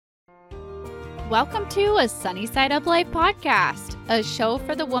Welcome to a Sunny Side Up Life podcast, a show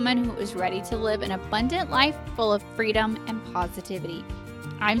for the woman who is ready to live an abundant life full of freedom and positivity.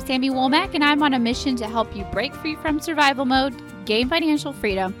 I'm Sammy Womack, and I'm on a mission to help you break free from survival mode, gain financial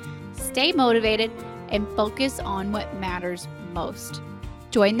freedom, stay motivated, and focus on what matters most.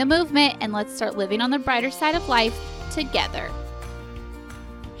 Join the movement and let's start living on the brighter side of life together.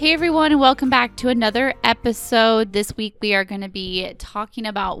 Hey everyone, and welcome back to another episode. This week we are going to be talking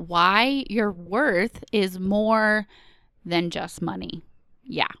about why your worth is more than just money.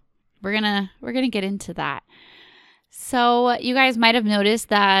 Yeah, we're gonna get into that. So you guys might have noticed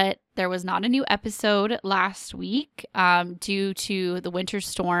that there was not a new episode last week due to the winter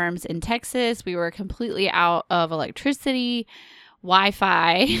storms in Texas. We were completely out of electricity,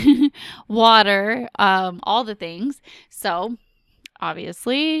 Wi-Fi, water, all the things. So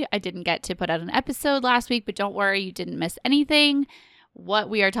obviously, I didn't get to put out an episode last week, but don't worry, you didn't miss anything. What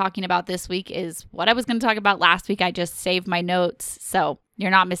we are talking about this week is what I was going to talk about last week. I just saved my notes, so you're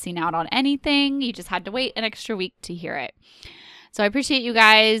not missing out on anything. You just had to wait an extra week to hear it. So I appreciate you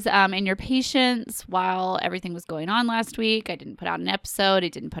guys and your patience while everything was going on last week. I didn't put out an episode. I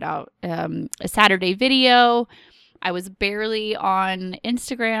didn't put out a Saturday video. I was barely on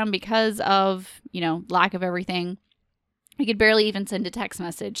Instagram because of, lack of everything. I could barely even send a text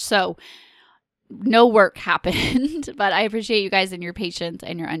message. So no work happened, but I appreciate you guys and your patience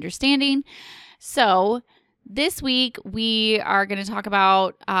and your understanding. So this week we are going to talk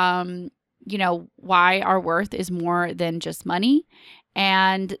about, why our worth is more than just money.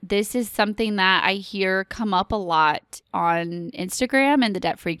 And this is something that I hear come up a lot on Instagram and the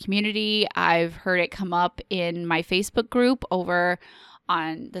debt-free community. I've heard it come up in my Facebook group over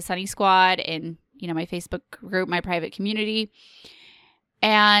on the Sunny Squad and my Facebook group, my private community.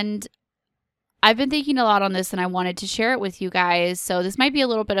 And I've been thinking a lot on this and I wanted to share it with you guys. So this might be a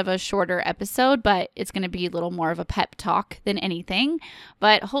little bit of a shorter episode, but it's going to be a little more of a pep talk than anything.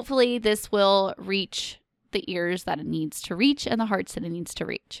 But hopefully this will reach the ears that it needs to reach and the hearts that it needs to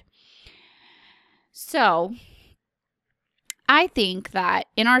reach. So I think that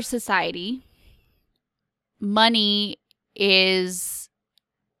in our society, money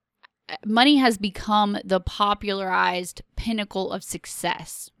has become the popularized pinnacle of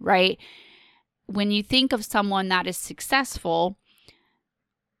success, right? When you think of someone that is successful,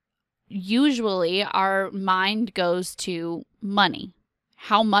 usually our mind goes to money,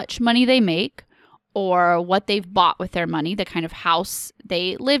 how much money they make, or what they've bought with their money, the kind of house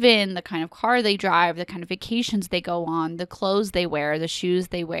they live in, the kind of car they drive, the kind of vacations they go on, the clothes they wear, the shoes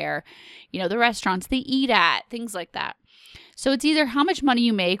they wear, the restaurants they eat at, things like that. So it's either how much money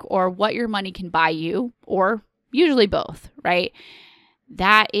you make or what your money can buy you, or usually both, right?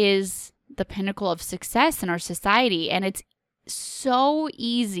 That is the pinnacle of success in our society. And it's so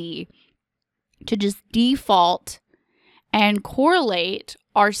easy to just default and correlate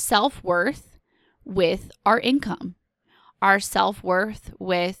our self-worth with our income, our self-worth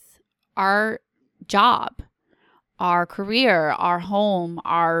with our job, our career, our home,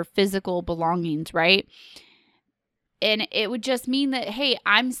 our physical belongings, right? And it would just mean that, hey,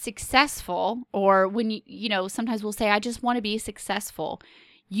 I'm successful. Or when sometimes we'll say, I just want to be successful.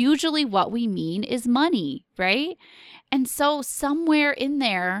 Usually what we mean is money, right? And so somewhere in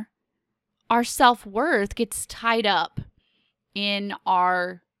there, our self-worth gets tied up in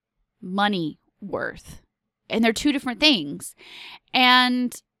our money worth. And they're two different things.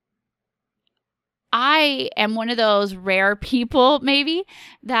 And I am one of those rare people maybe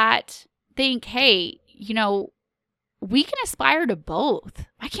that think, hey, we can aspire to both.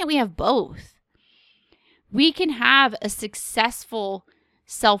 Why can't we have both? We can have a successful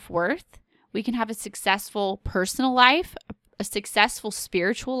self-worth. We can have a successful personal life, a successful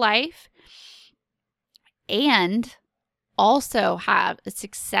spiritual life, and also have a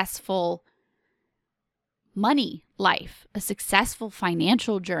successful money life, a successful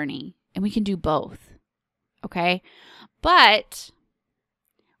financial journey. And we can do both. Okay? But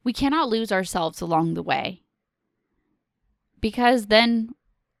we cannot lose ourselves along the way. Because then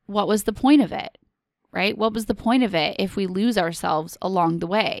what was the point of it, right? What was the point of it if we lose ourselves along the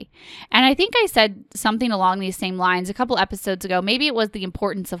way? And I think I said something along these same lines a couple episodes ago. Maybe it was the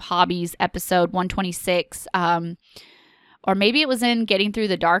importance of hobbies, episode 126, or maybe it was in Getting Through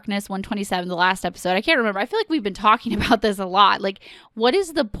the Darkness, 127, the last episode. I can't remember. I feel like we've been talking about this a lot. Like, what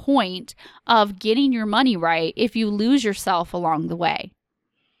is the point of getting your money right if you lose yourself along the way?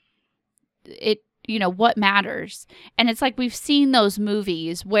 What matters? And it's like we've seen those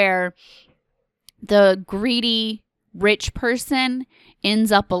movies where the greedy rich person ends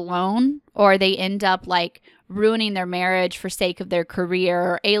up alone, or they end up like ruining their marriage for sake of their career,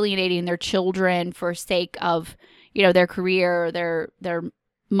 or alienating their children for sake of, their career, or their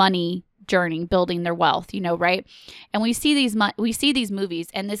money journey, building their wealth, right? And we see these movies,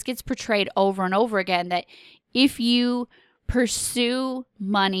 and this gets portrayed over and over again, that if you pursue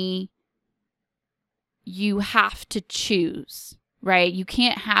money, you have to choose, right? You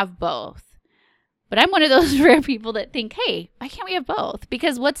can't have both. But I'm one of those rare people that think, hey, why can't we have both?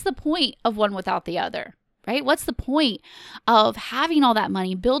 Because what's the point of one without the other, right? What's the point of having all that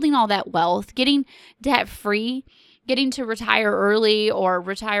money, building all that wealth, getting debt free, getting to retire early or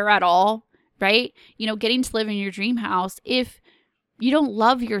retire at all, right? Getting to live in your dream house if you don't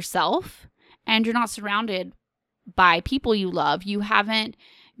love yourself and you're not surrounded by people you love. You haven't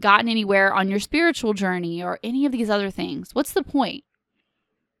gotten anywhere on your spiritual journey or any of these other things. What's the point?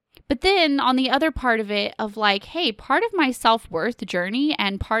 But then on the other part of it, of like, hey, part of my self-worth journey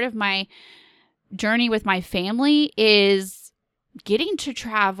and part of my journey with my family is getting to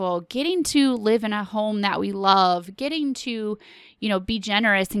travel, getting to live in a home that we love, getting to, be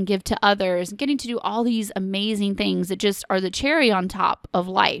generous and give to others, getting to do all these amazing things that just are the cherry on top of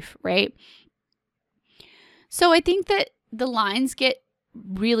life, right? So I think that the lines get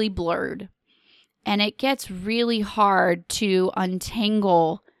really blurred, and it gets really hard to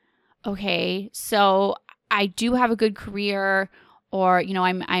untangle. Okay, so I do have a good career, or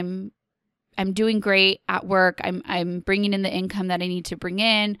I'm doing great at work. I'm bringing in the income that I need to bring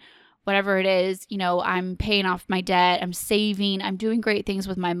in, whatever it is. I'm paying off my debt. I'm saving. I'm doing great things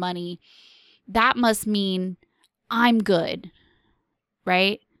with my money. That must mean I'm good,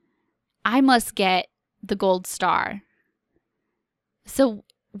 right? I must get the gold star. So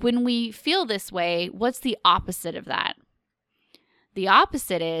when we feel this way, what's the opposite of that? The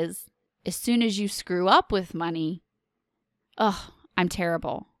opposite is, as soon as you screw up with money, I'm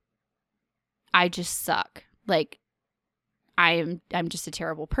terrible. I just suck. Like, I'm just a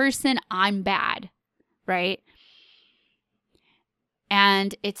terrible person. I'm bad, right?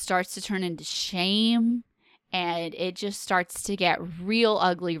 And it starts to turn into shame, and it just starts to get real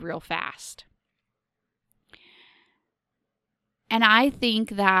ugly real fast. And I think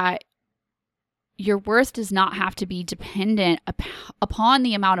that your worth does not have to be dependent upon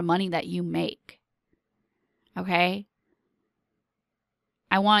the amount of money that you make. Okay?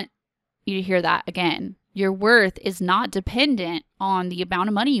 I want you to hear that again. Your worth is not dependent on the amount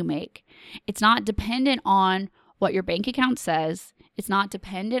of money you make. It's not dependent on what your bank account says. It's not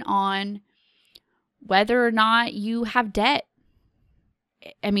dependent on whether or not you have debt.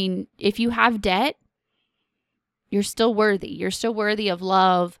 I mean, if you have debt, you're still worthy. You're still worthy of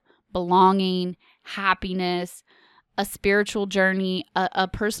love, belonging, happiness, a spiritual journey, a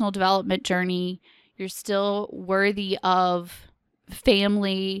personal development journey. You're still worthy of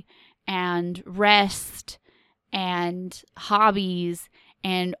family and rest and hobbies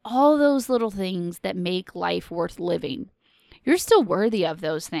and all those little things that make life worth living. You're still worthy of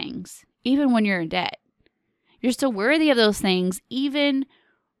those things, even when you're in debt. You're still worthy of those things, even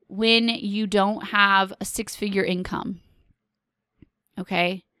when you don't have a 6-figure income.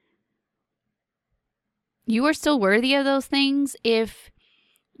 Okay? You are still worthy of those things if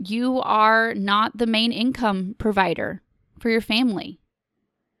you are not the main income provider for your family.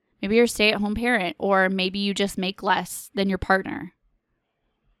 Maybe you're a stay-at-home parent, or maybe you just make less than your partner.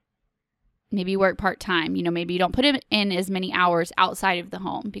 Maybe you work part-time. Maybe you don't put in as many hours outside of the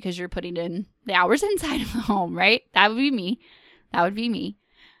home because you're putting in the hours inside of the home, right? That would be me.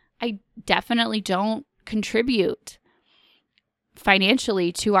 I definitely don't contribute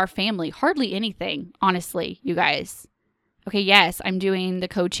financially to our family. Hardly anything, honestly, you guys. Okay, yes, I'm doing the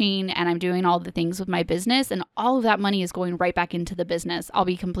coaching and I'm doing all the things with my business, and all of that money is going right back into the business. I'll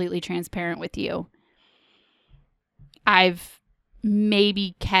be completely transparent with you. I've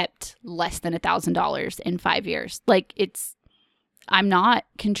maybe kept less than $1,000 in 5 years. I'm not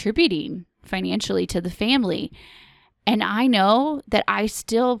contributing financially to the family. And I know that I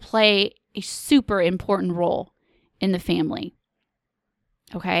still play a super important role in the family.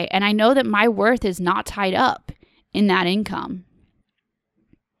 Okay. And I know that my worth is not tied up in that income.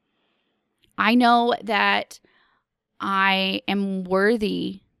 I know that I am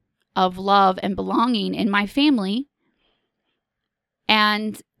worthy of love and belonging in my family.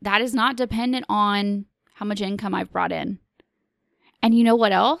 And that is not dependent on how much income I've brought in. And you know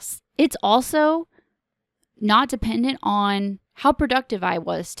what else? It's also not dependent on how productive I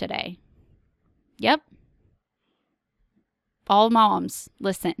was today. Yep. All moms,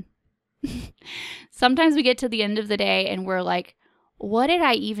 listen. Sometimes we get to the end of the day and we're like, what did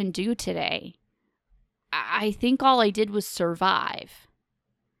I even do today? I think all I did was survive.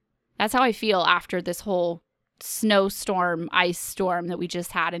 That's how I feel after this whole snowstorm, ice storm that we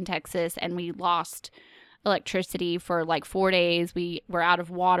just had in Texas, and we lost electricity for like 4 days. We were out of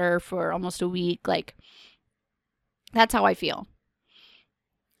water for almost a week. Like, that's how I feel.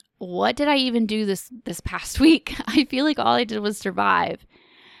 What did I even do this past week? I feel like all I did was survive.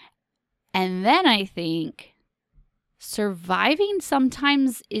 And then I think surviving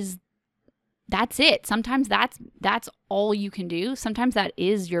sometimes that's it. Sometimes that's all you can do. Sometimes that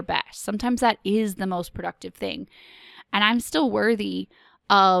is your best. Sometimes that is the most productive thing. And I'm still worthy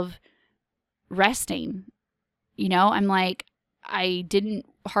of resting. I'm like, I didn't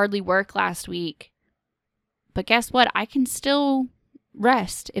hardly work last week, but guess what? I can still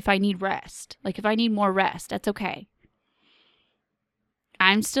rest if I need rest. Like, if I need more rest, that's okay.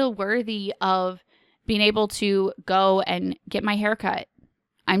 I'm still worthy of being able to go and get my hair cut.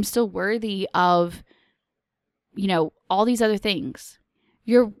 I'm still worthy of, all these other things.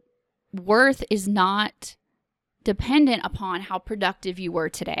 Your worth is not dependent upon how productive you were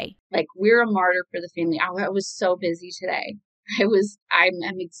today. Like, we're a martyr for the family. I was so busy today.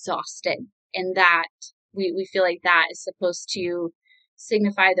 I'm exhausted. And that we feel like that is supposed to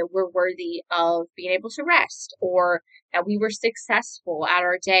signify that we're worthy of being able to rest, or that we were successful at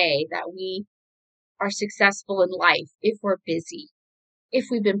our day, that we are successful in life if we're busy, if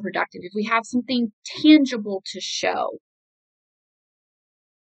we've been productive, if we have something tangible to show.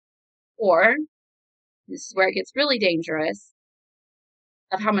 Or, this is where it gets really dangerous,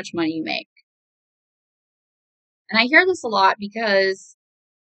 of how much money you make. And I hear this a lot because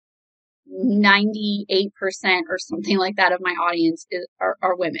 98% or something like that of my audience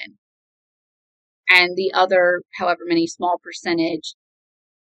are women. And the other, however many small percentage,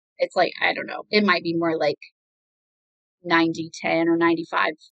 it's like, I don't know, it might be more like 90-10 or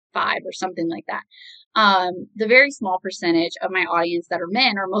 95-5 or something like that. The very small percentage of my audience that are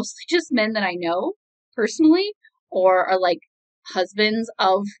men are mostly just men that I know personally, or are like husbands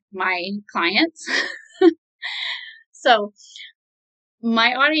of my clients. So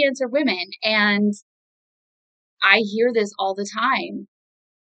my audience are women, and I hear this all the time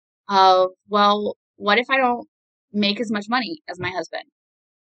of, well, what if I don't make as much money as my husband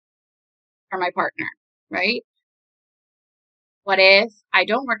or my partner, right? What if I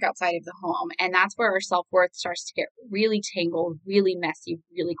don't work outside of the home? And that's where our self-worth starts to get really tangled, really messy,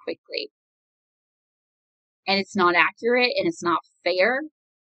 really quickly. And it's not accurate, and it's not fair,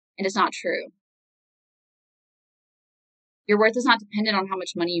 and it's not true. Your worth is not dependent on how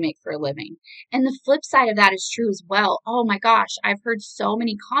much money you make for a living. And the flip side of that is true as well. Oh my gosh, I've heard so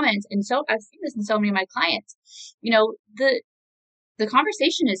many comments, and so I've seen this in so many of my clients. The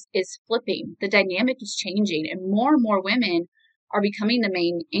conversation is flipping. The dynamic is changing, and more women are becoming the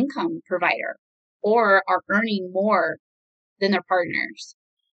main income provider, or are earning more than their partners.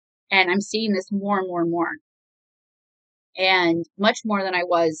 And I'm seeing this more and more and more. And much more than I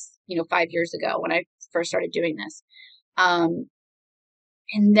was, 5 years ago when I first started doing this. And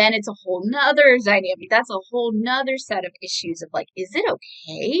then it's a whole nother dynamic. That's a whole nother set of issues of like, is it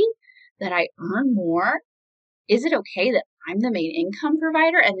okay that I earn more? Is it okay that I'm the main income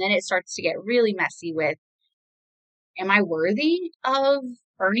provider? And then it starts to get really messy with, am I worthy of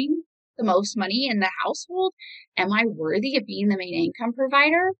earning the most money in the household? Am I worthy of being the main income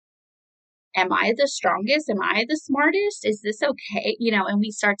provider? Am I the strongest? Am I the smartest? Is this okay? And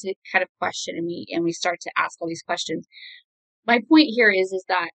we start to kind of question, and we start to ask all these questions. My point here is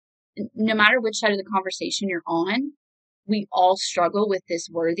that no matter which side of the conversation you're on, we all struggle with this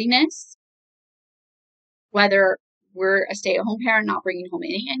worthiness, whether we're a stay-at-home parent not bringing home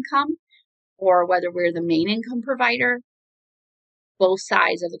any income, or whether we're the main income provider. Both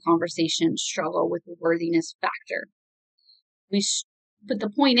sides of the conversation struggle with the worthiness factor. But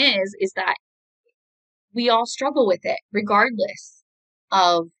the point is that we all struggle with it regardless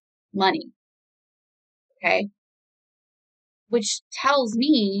of money. Okay? Which tells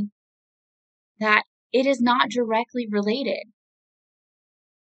me that it is not directly related.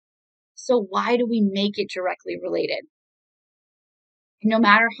 So why do we make it directly related? No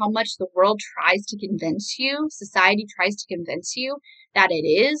matter how much the world tries to convince you, society tries to convince you that it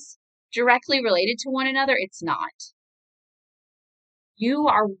is directly related to one another, it's not. You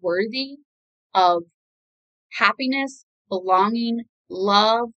are worthy of happiness, belonging,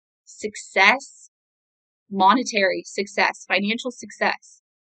 love, success, monetary success, financial success,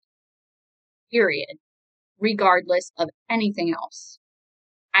 period, regardless of anything else.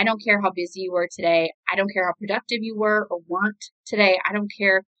 I don't care how busy you were today. I don't care how productive you were or weren't today. I don't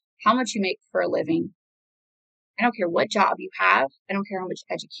care how much you make for a living. I don't care what job you have. I don't care how much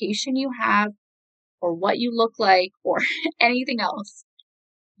education you have or what you look like or anything else.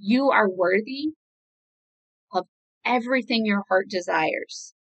 You are worthy everything your heart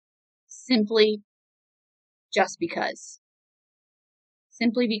desires, simply just because.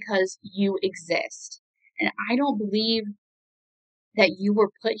 Simply because you exist. And I don't believe that you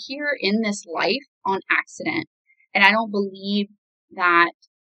were put here in this life on accident. And I don't believe that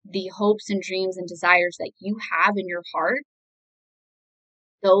the hopes and dreams and desires that you have in your heart,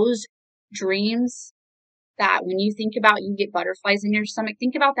 those dreams that when you think about, you get butterflies in your stomach.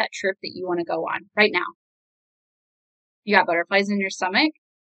 Think about that trip that you want to go on right now. You got butterflies in your stomach.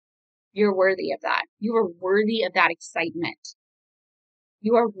 You're worthy of that. You are worthy of that excitement.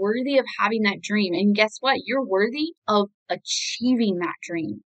 You are worthy of having that dream. And guess what? You're worthy of achieving that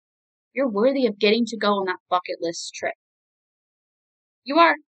dream. You're worthy of getting to go on that bucket list trip. You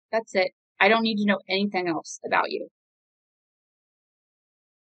are. That's it. I don't need to know anything else about you.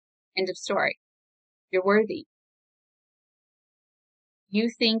 End of story. You're worthy. You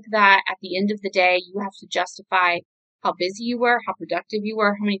think that at the end of the day, you have to justify how busy you were, how productive you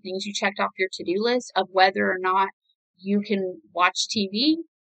were, how many things you checked off your to-do list of whether or not you can watch TV,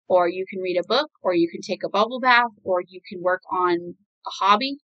 or you can read a book, or you can take a bubble bath, or you can work on a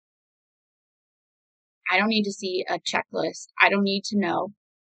hobby. I don't need to see a checklist. I don't need to know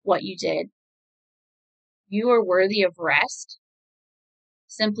what you did. You are worthy of rest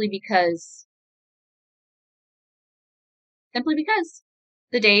simply because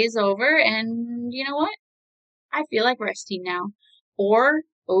the day is over and you know what? I feel like resting now. Or,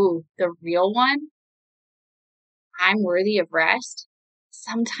 the real one, I'm worthy of rest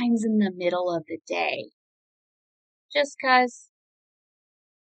sometimes in the middle of the day. Just 'cause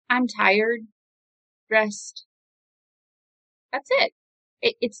I'm tired, rest. That's it.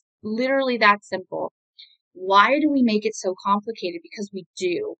 It's literally that simple. Why do we make it so complicated? Because we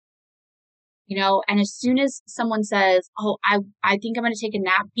do. And as soon as someone says, oh, I think I'm going to take a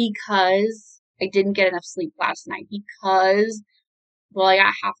nap because I didn't get enough sleep last night, because, well, I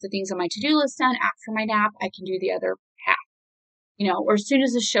got half the things on my to-do list done. After my nap, I can do the other half. Or as soon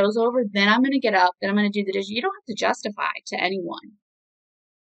as the show's over, then I'm going to get up, then I'm going to do the dishes. You don't have to justify to anyone.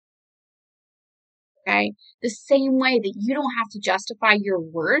 Okay? The same way that you don't have to justify your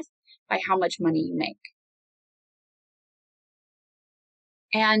worth by how much money you make.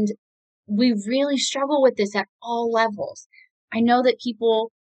 And we really struggle with this at all levels. I know that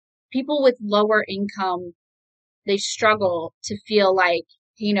people with lower income, they struggle to feel like,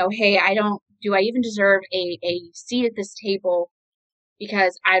 hey, do I even deserve a seat at this table?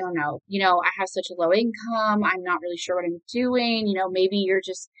 Because I don't know, I have such a low income. I'm not really sure what I'm doing. Maybe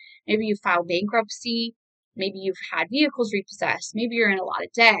you filed bankruptcy. Maybe you've had vehicles repossessed. Maybe you're in a lot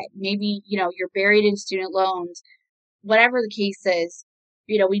of debt. Maybe, you're buried in student loans. Whatever the case is,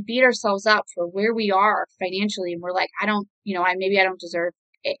 we beat ourselves up for where we are financially. And we're like, I don't deserve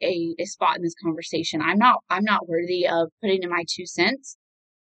a spot in this conversation. I'm not worthy of putting in my 2 cents.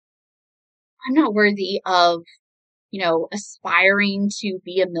 I'm not worthy of, aspiring to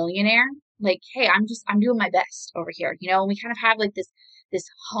be a millionaire. Like, hey, I'm doing my best over here, and we kind of have like this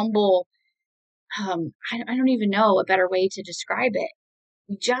humble, I don't even know a better way to describe it.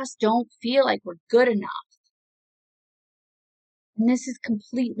 We just don't feel like we're good enough. And this is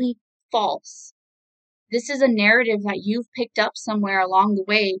completely false. This is a narrative that you've picked up somewhere along the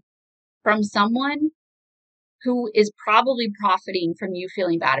way from someone who is probably profiting from you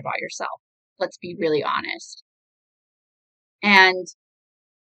feeling bad about yourself. Let's be really honest. And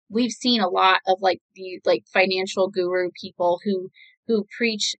we've seen a lot of the financial guru people who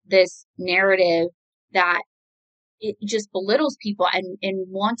preach this narrative that it just belittles people and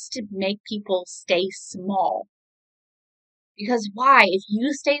wants to make people stay small. Because why? If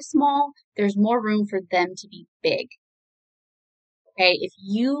you stay small, there's more room for them to be big. Okay? If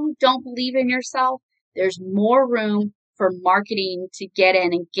you don't believe in yourself, there's more room for marketing to get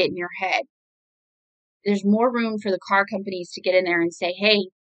in and get in your head. There's more room for the car companies to get in there and say, hey,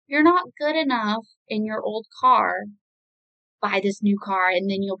 you're not good enough in your old car. Buy this new car and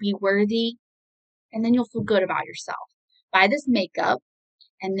then you'll be worthy and then you'll feel good about yourself. Buy this makeup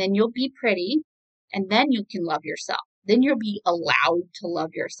and then you'll be pretty and then you can love yourself. Then you'll be allowed to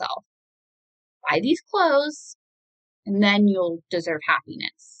love yourself. Buy these clothes and then you'll deserve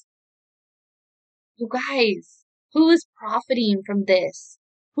happiness. You guys, who is profiting from this?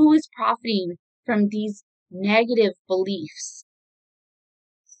 Who is profiting from these negative beliefs?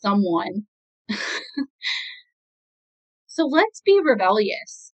 Someone. So let's be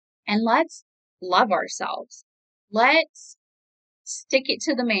rebellious and let's love ourselves. Let's stick it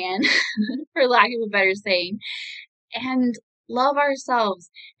to the man, for lack of a better saying, and love ourselves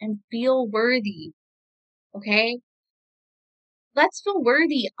and feel worthy. Okay? Let's feel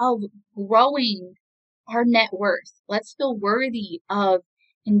worthy of growing our net worth. Let's feel worthy of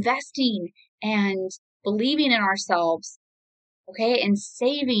investing and believing in ourselves, okay, and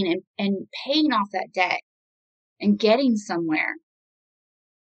saving and paying off that debt and getting somewhere.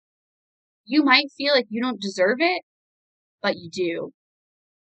 You might feel like you don't deserve it, but you do.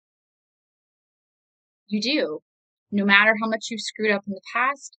 You do. No matter how much you've screwed up in the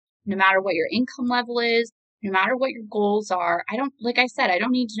past, no matter what your income level is, no matter what your goals are, like I said, I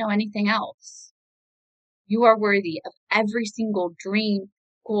don't need to know anything else. You are worthy of every single dream,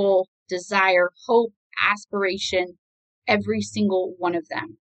 goal, desire, hope, aspiration, every single one of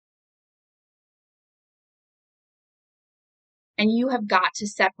them. And you have got to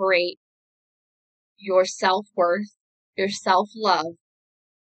separate your self-worth, your self-love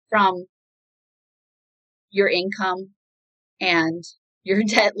from your income and your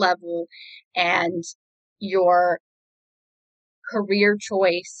debt level and your career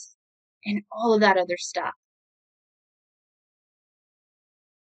choice and all of that other stuff.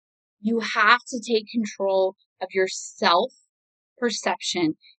 You have to take control of your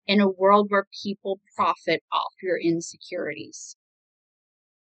self-perception in a world where people profit off your insecurities.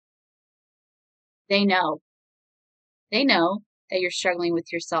 They know. They know that you're struggling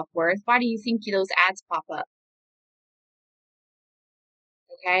with your self-worth. Why do you think those ads pop up?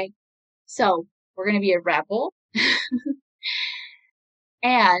 Okay? So, we're going to be a rebel.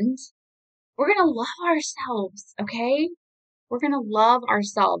 And we're going to love ourselves, okay? We're going to love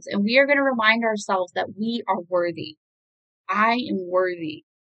ourselves. And we are going to remind ourselves that we are worthy. I am worthy.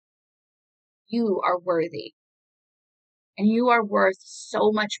 You are worthy. And you are worth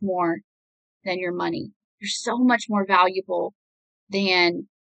so much more than your money. You're so much more valuable than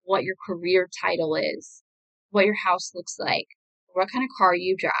what your career title is, what your house looks like, what kind of car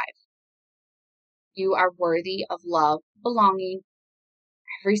you drive. You are worthy of love, belonging,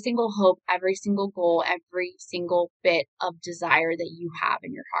 every single hope, every single goal, every single bit of desire that you have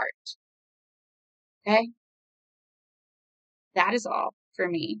in your heart. Okay? That is all for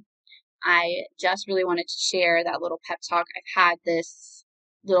me. I just really wanted to share that little pep talk. I've had this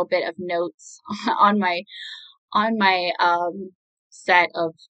little bit of notes on my set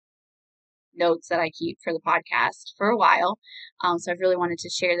of notes that I keep for the podcast for a while. So I've really wanted to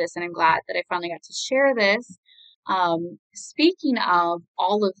share this, and I'm glad that I finally got to share this. Speaking of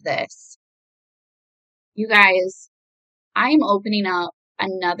all of this, you guys, I'm opening up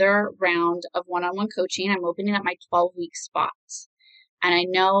another round of one-on-one coaching. I'm opening up my 12-week spots. And I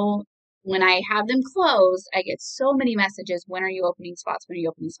know when I have them closed, I get so many messages. When are you opening spots? When are you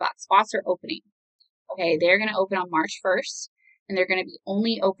opening spots? Spots are opening. Okay, they're going to open on March 1st, and they're going to be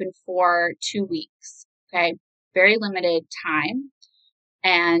only open for 2 weeks. Okay, very limited time.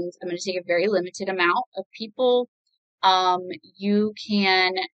 And I'm going to take a very limited amount of people. You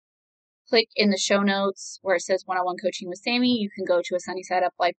can click in the show notes where it says one-on-one coaching with Sammy. You can go to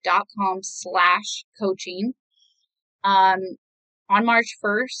asunnysideuplife.com/coaching. On March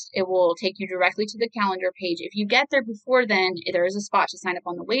 1st, it will take you directly to the calendar page. If you get there before then, there is a spot to sign up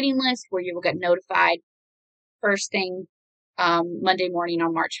on the waiting list where you will get notified first thing Monday morning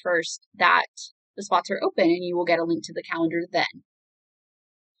on March 1st that the spots are open, and you will get a link to the calendar then.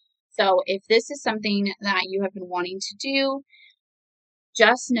 So if this is something that you have been wanting to do,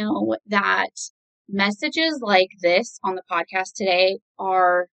 just know that messages like this on the podcast today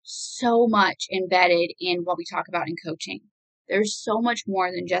are so much embedded in what we talk about in coaching. There's so much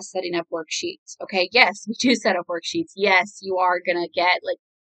more than just setting up worksheets. Okay, yes, we do set up worksheets. Yes, you are going to get like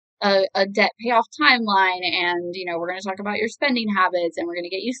a debt payoff timeline, and we're going to talk about your spending habits, and we're going to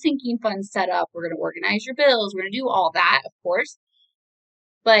get you sinking funds set up. We're going to organize your bills. We're going to do all that, of course.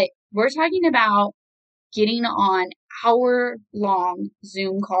 But we're talking about getting on hour-long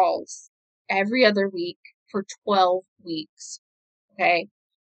Zoom calls every other week for 12 weeks. Okay?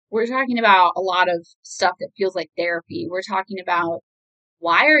 We're talking about a lot of stuff that feels like therapy. We're talking about,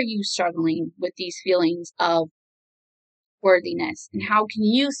 why are you struggling with these feelings of worthiness, and how can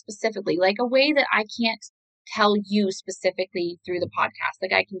you specifically, like a way that I can't tell you specifically through the podcast,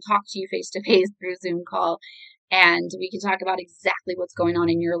 like I can talk to you face to face through Zoom call, and we can talk about exactly what's going on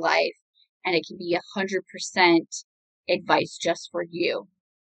in your life, and it can be 100% advice just for you.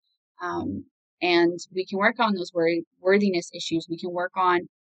 And we can work on those worthiness issues. We can work on,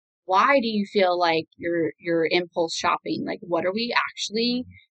 why do you feel like you're impulse shopping? Like, what are we actually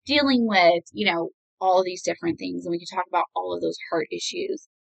dealing with? All of these different things. And we can talk about all of those heart issues.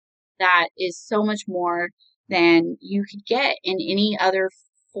 That is so much more than you could get in any other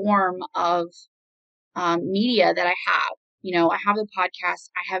form of media that I have. I have a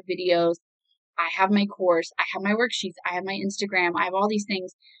podcast, I have videos, I have my course, I have my worksheets, I have my Instagram, I have all these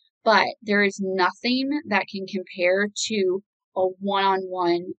things. but there is nothing that can compare to a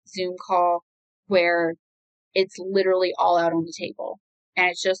one-on-one Zoom call where it's literally all out on the table and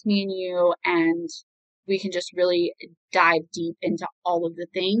it's just me and you, and we can just really dive deep into all of the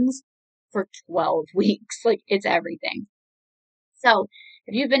things for 12 weeks. Like, it's everything. So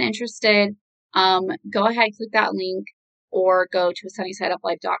if you've been interested, go ahead, click that link, or go to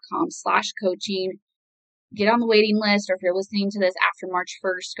sunnysideuplife.com/coaching. Get on the waiting list, or if you're listening to this after March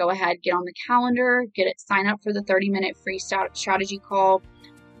 1st, go ahead, get on the calendar, sign up for the 30-minute free strategy call.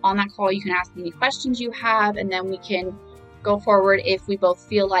 On that call, you can ask me any questions you have, and then we can go forward. If we both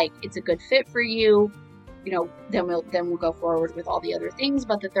feel like it's a good fit for you, then we'll go forward with all the other things.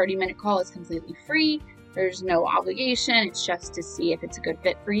 But the 30-minute call is completely free. There's no obligation. It's just to see if it's a good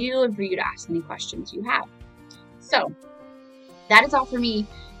fit for you and for you to ask any questions you have. So that is all for me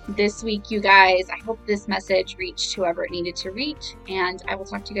this week, you guys. I hope this message reached whoever it needed to reach, and I will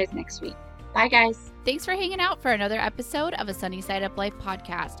talk to you guys next week. Bye, guys. Thanks for hanging out for another episode of a Sunny Side Up Life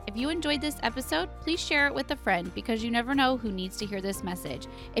podcast. If you enjoyed this episode, please share it with a friend, because you never know who needs to hear this message.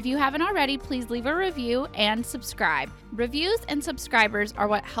 If you haven't already, please leave a review and subscribe. Reviews and subscribers are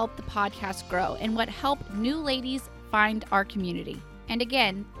what help the podcast grow and what help new ladies find our community. And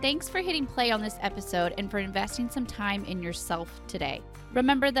again, thanks for hitting play on this episode and for investing some time in yourself today.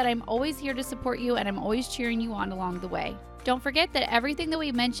 Remember that I'm always here to support you, and I'm always cheering you on along the way. Don't forget that everything that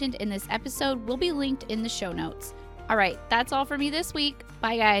we mentioned in this episode will be linked in the show notes. All right, that's all for me this week.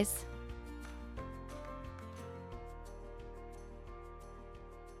 Bye, guys.